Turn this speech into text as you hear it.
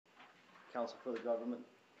Counsel for the government,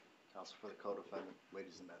 counsel for the co-defendant,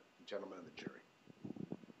 ladies and gentlemen of the jury.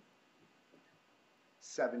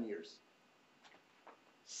 7 years.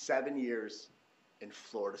 7 years in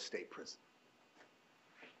Florida State Prison.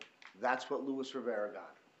 That's what Luis Rivera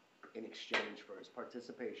got in exchange for his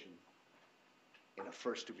participation in a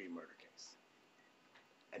first-degree murder case.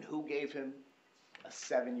 And who gave him a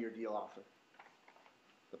 7-year deal offer?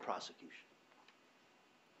 The prosecution.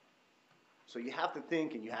 So you have to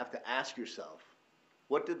think and you have to ask yourself,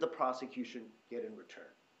 what did the prosecution get in return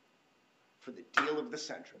for the deal of the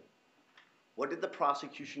century? What did the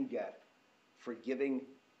prosecution get for giving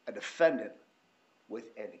a defendant with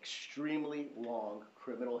an extremely long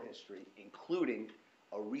criminal history, including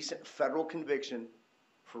a recent federal conviction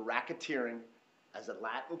for racketeering as a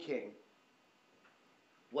Latin king?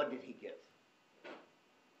 What did he give?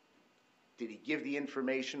 Did he give the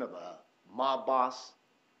information of a mob boss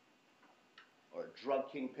or a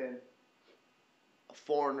drug kingpin, a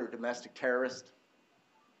foreign or domestic terrorist,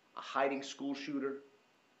 a hiding school shooter?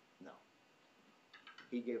 No.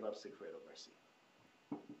 He gave up Sigfredo Garcia.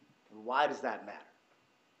 And why does that matter?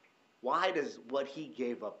 Why does what he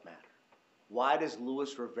gave up matter? Why does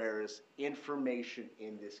Luis Rivera's information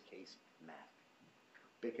in this case matter?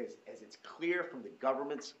 Because as it's clear from the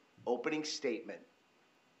government's opening statement,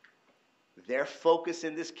 their focus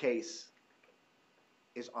in this case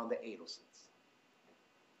is on the Adelsons.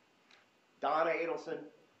 Donna Adelson,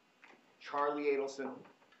 Charlie Adelson,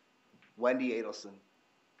 Wendy Adelson.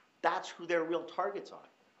 That's who their real targets are.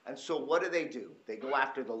 And so what do? They go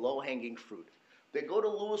after the low-hanging fruit. They go to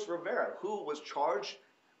Luis Rivera, who was charged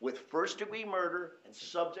with first-degree murder and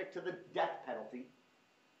subject to the death penalty.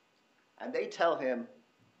 And they tell him,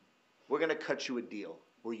 we're going to cut you a deal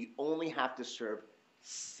where you only have to serve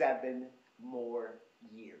 7 more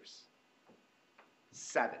years.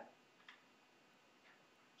 7.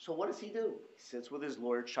 So what does he do? He sits with his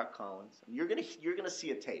lawyer, Chuck Collins. And you're gonna see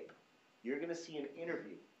a tape. You're going to see an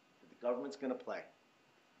interview that the government's going to play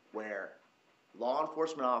where law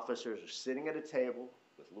enforcement officers are sitting at a table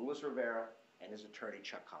with Luis Rivera and his attorney,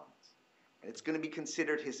 Chuck Collins. And it's going to be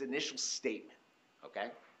considered his initial statement, okay?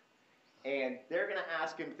 And they're going to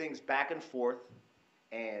ask him things back and forth,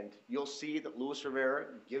 and you'll see that Luis Rivera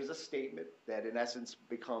gives a statement that in essence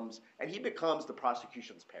becomes the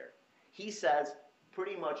prosecution's parrot. He says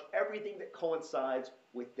pretty much everything that coincides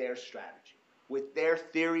with their strategy, with their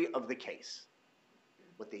theory of the case.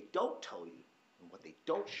 What they don't tell you and what they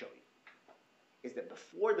don't show you is that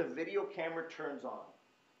before the video camera turns on,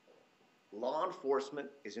 law enforcement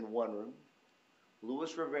is in one room,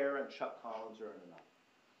 Luis Rivera and Chuck Collins are in another.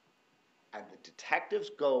 And the detectives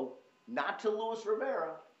go not to Luis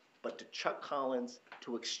Rivera, but to Chuck Collins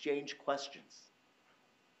to exchange questions,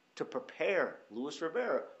 to prepare Luis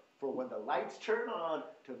Rivera for when the lights turn on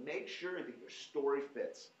to make sure that your story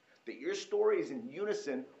fits, that your story is in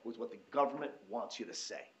unison with what the government wants you to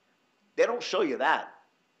say. They don't show you that,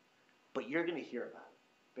 but you're going to hear about it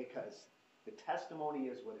because the testimony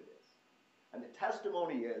is what it is. And the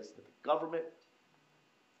testimony is that the government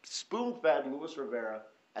spoon-fed Luis Rivera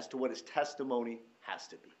as to what his testimony has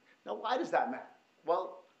to be. Now, why does that matter?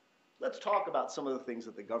 Well, let's talk about some of the things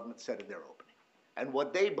that the government said in their opening and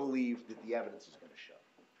what they believe that the evidence is going to show.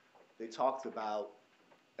 They talked about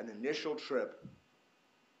an initial trip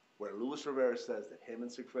where Luis Rivera says that him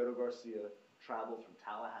and Sigfredo Garcia traveled from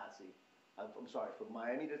from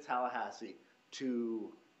Miami to Tallahassee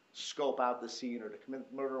to scope out the scene or to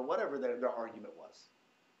commit murder or whatever their argument was.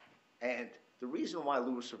 And the reason why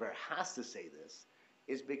Luis Rivera has to say this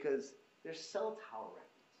is because there's cell tower records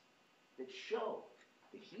that show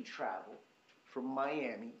that he traveled from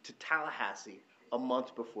Miami to Tallahassee a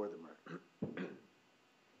month before the murder.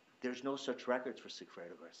 There's no such records for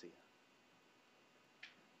Sigfredo Garcia.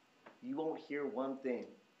 You won't hear one thing.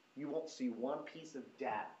 You won't see one piece of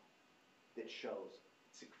data that shows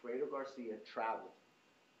Sigfredo Garcia traveled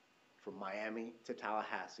from Miami to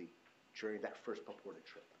Tallahassee during that first purported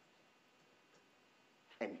trip.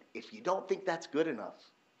 And if you don't think that's good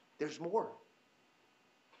enough, there's more.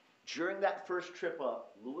 During that first trip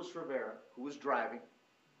up, Luis Rivera, who was driving,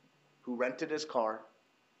 who rented his car,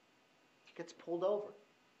 gets pulled over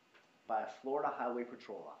by a Florida Highway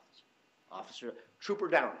Patrol officer, Trooper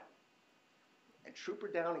Downing. And Trooper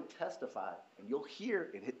Downing testified, and you'll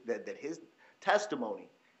hear that his testimony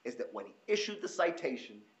is that when he issued the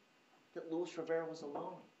citation, that Luis Rivera was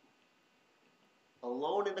alone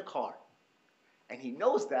in the car. And he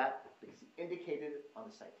knows that because he indicated it on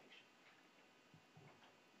the citation.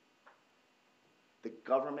 The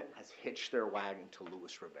government has hitched their wagon to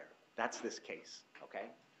Luis Rivera. That's this case,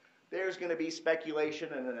 okay? there's going to be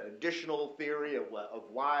speculation and an additional theory of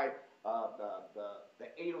why the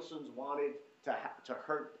Adelsons wanted to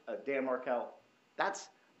hurt Dan Markel. That's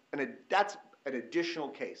an additional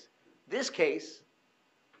case. This case,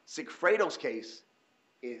 Sigfredo's case,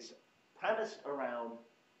 is premised around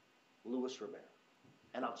Luis Rivera.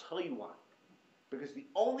 And I'll tell you why. Because the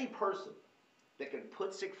only person that can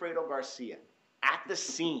put Sigfredo Garcia at the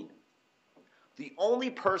scene, the only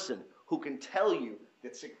person who can tell you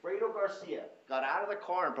that Sigfredo Garcia got out of the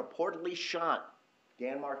car and purportedly shot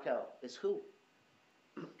Dan Markel is who?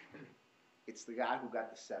 It's the guy who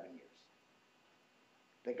got the 7 years.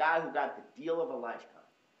 The guy who got the deal of a lifetime.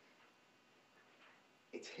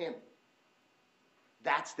 It's him.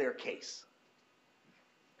 That's their case.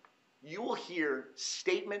 You will hear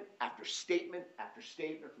statement after statement after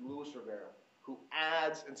statement from Luis Rivera, who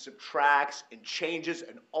adds and subtracts and changes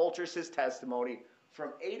and alters his testimony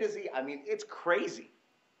from A to Z. I mean, it's crazy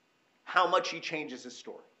how much he changes his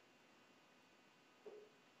story.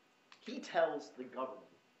 He tells the government,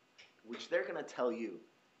 which they're going to tell you,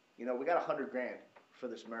 we got $100,000 for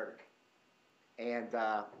this murder. And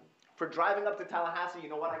for driving up to Tallahassee, you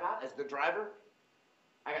know what I got as the driver?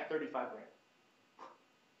 I got $35,000.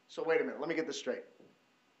 So wait a minute, let me get this straight.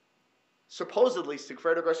 Supposedly,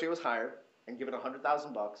 Sigfredo Garcia was hired and given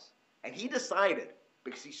 $100,000, and he decided,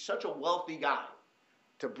 because he's such a wealthy guy,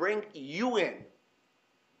 to bring you in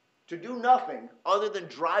to do nothing other than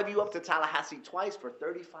drive you up to Tallahassee twice for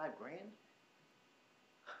 $35,000.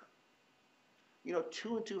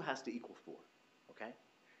 2 and 2 has to equal 4. Okay.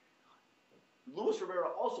 Luis Rivera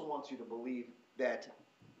also wants you to believe that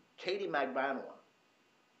Katie Magbanua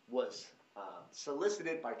was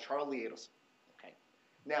solicited by Charlie Adelson. Okay.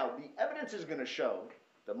 Now, the evidence is going to show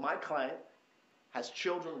that my client has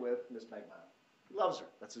children with Miss Magbanua. He loves her.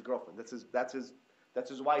 That's his girlfriend. That's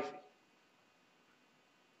his wifey.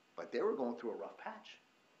 But they were going through a rough patch.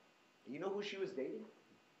 You know who she was dating?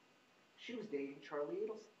 She was dating Charlie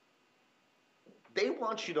Adelson. They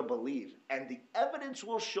want you to believe, and the evidence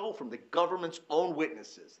will show from the government's own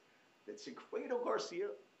witnesses, that Sigfredo Garcia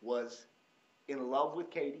was in love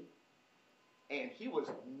with Katie, and he was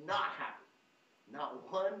not happy,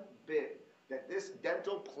 not one bit, that this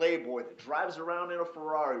dental playboy that drives around in a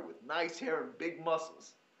Ferrari with nice hair and big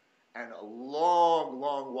muscles and a long,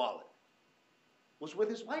 long wallet was with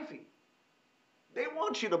his wifey. They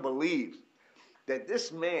want you to believe that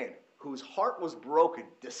this man, whose heart was broken,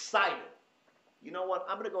 decided, you know what,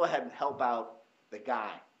 I'm going to go ahead and help out the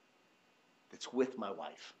guy that's with my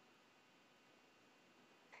wife.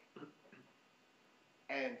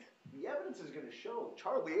 And the evidence is going to show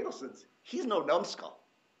Charlie Adelson's, he's no numbskull.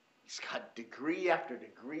 He's got degree after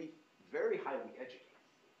degree, very highly educated.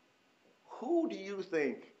 Who do you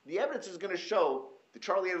think? The evidence is going to show that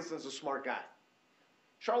Charlie Adelson's a smart guy.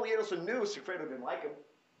 Charlie Adelson knew Sigfredo didn't like him.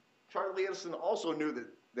 Charlie Adelson also knew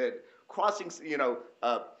that crossing,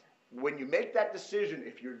 when you make that decision,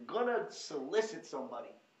 if you're going to solicit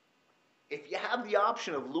somebody, if you have the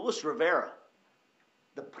option of Luis Rivera,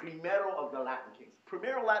 the primero of the Latin Kings.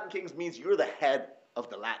 Primero Latin Kings means you're the head of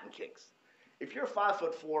the Latin Kings. If you're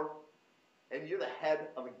 5'4" and you're the head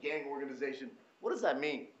of a gang organization, what does that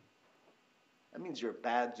mean? That means you're a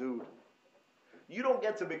bad dude. You don't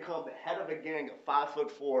get to become the head of a gang at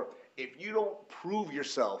 5'4" if you don't prove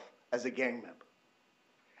yourself as a gang member.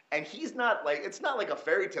 And he's not like, it's not like a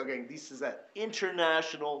fairy tale gang. This is an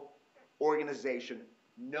international organization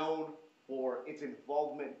known for its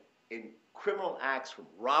involvement in criminal acts from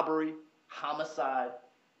robbery, homicide,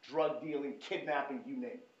 drug dealing, kidnapping, you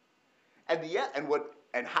name it.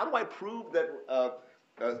 And how do I prove that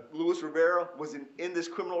Luis Rivera was in this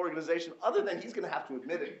criminal organization, other than he's going to have to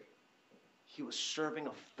admit it? He was serving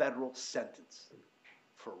a federal sentence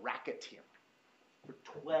for racketeering for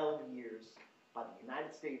 12 years by the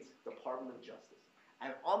United States Department of Justice.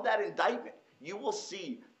 And on that indictment, you will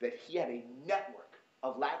see that he had a network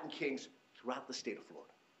of Latin Kings throughout the state of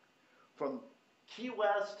Florida. From Key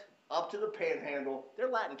West up to the Panhandle, they're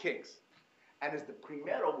Latin Kings. And as the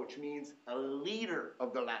primero, which means a leader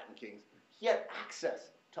of the Latin Kings, he had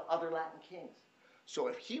access to other Latin Kings. So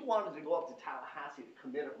if he wanted to go up to Tallahassee to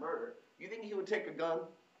commit a murder, you think he would take a gun?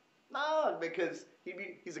 No, because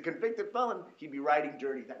he's a convicted felon. He'd be riding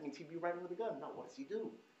dirty. That means he'd be riding with a gun. No, what does he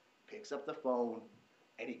do? Picks up the phone,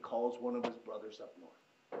 and he calls one of his brothers up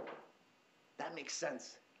north. That makes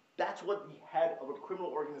sense. That's what the head of a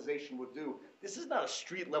criminal organization would do. This is not a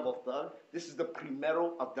street-level thug. This is the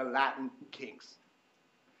primero of the Latin Kings.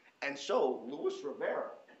 And so, Luis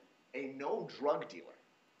Rivera, a known drug dealer,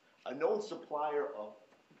 a known supplier of,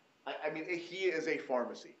 he is a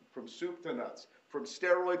pharmacy, from soup to nuts, from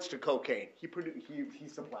steroids to cocaine. He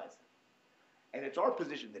supplies it. And it's our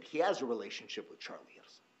position that he has a relationship with Charlie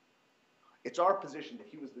Adelson. It's our position that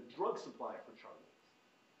he was the drug supplier for Charlie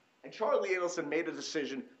Adelson. And Charlie Adelson made a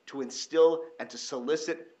decision to instill and to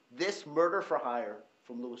solicit this murder for hire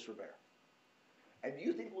from Luis Rivera. And do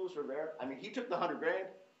you think Luis Rivera, I mean, he took the $100 grand,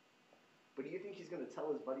 but do you think he's going to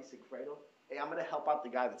tell his buddy Sigfredo, hey, I'm going to help out the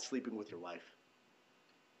guy that's sleeping with your wife?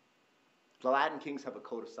 The Latin Kings have a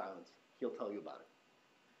code of silence. He'll tell you about it.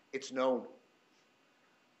 It's known.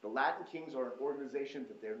 The Latin Kings are an organization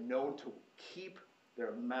that they're known to keep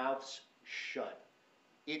their mouths shut.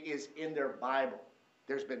 It is in their Bible.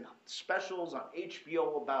 There's been specials on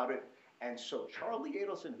HBO about it. And so Charlie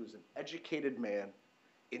Adelson, who's an educated man,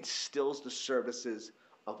 instills the services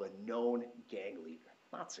of a known gang leader.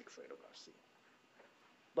 Not Sigfredo Garcia.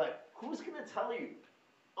 But who's going to tell you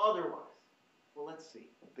otherwise? Well, let's see.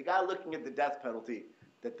 The guy looking at the death penalty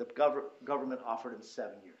that the government offered him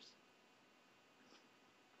 7 years.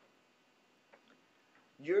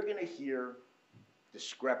 You're going to hear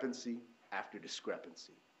discrepancy after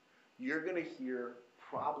discrepancy. You're going to hear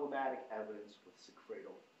problematic evidence with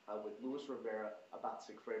with Luis Rivera about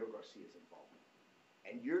Sigfredo Garcia's involvement.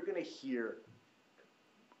 And you're going to hear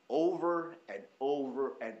over and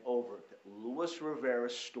over and over that Luis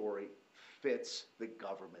Rivera's story fits the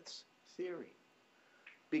government's theory.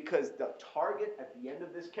 Because the target at the end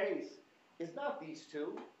of this case is not these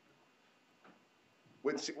two.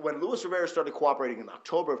 When Luis Rivera started cooperating in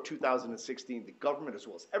October of 2016, the government, as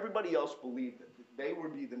well as everybody else, believed that they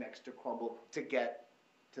would be the next to crumble to get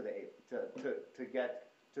to the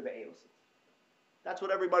Adelsons. That's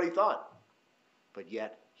what everybody thought. But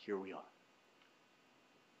yet, here we are.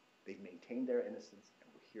 They've maintained their innocence, and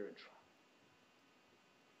we're here in trial.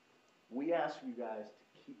 We ask you guys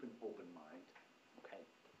to keep an open mind, okay?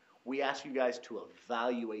 We ask you guys to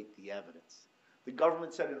evaluate the evidence. The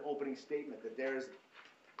government said in an opening statement that there's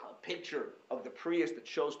a picture of the Prius that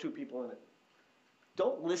shows two people in it.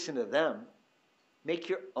 Don't listen to them. Make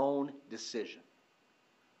your own decision.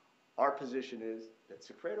 Our position is that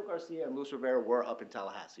Sigfredo Garcia and Luis Rivera were up in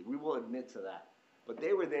Tallahassee. We will admit to that. But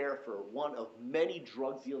they were there for one of many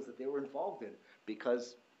drug deals that they were involved in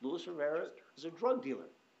because Luis Rivera is a drug dealer.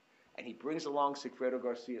 And he brings along Sigfredo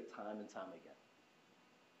Garcia time and time again.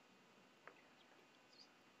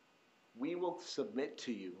 We will submit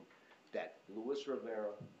to you that Luis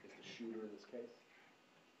Rivera is the shooter in this case.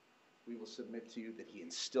 We will submit to you that he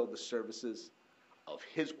instilled the services of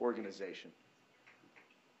his organization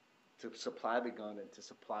to supply the gun and to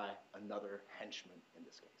supply another henchman in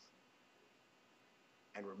this case.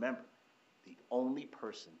 And remember, the only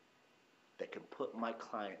person that can put my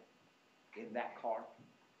client in that car,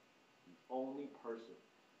 the only person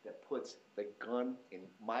that puts the gun in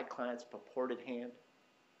my client's purported hand,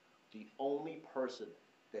 the only person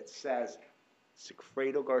that says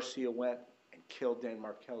Sigfredo Garcia went and killed Dan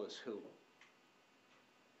Markel is who?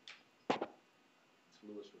 It's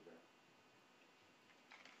Luis Rivera.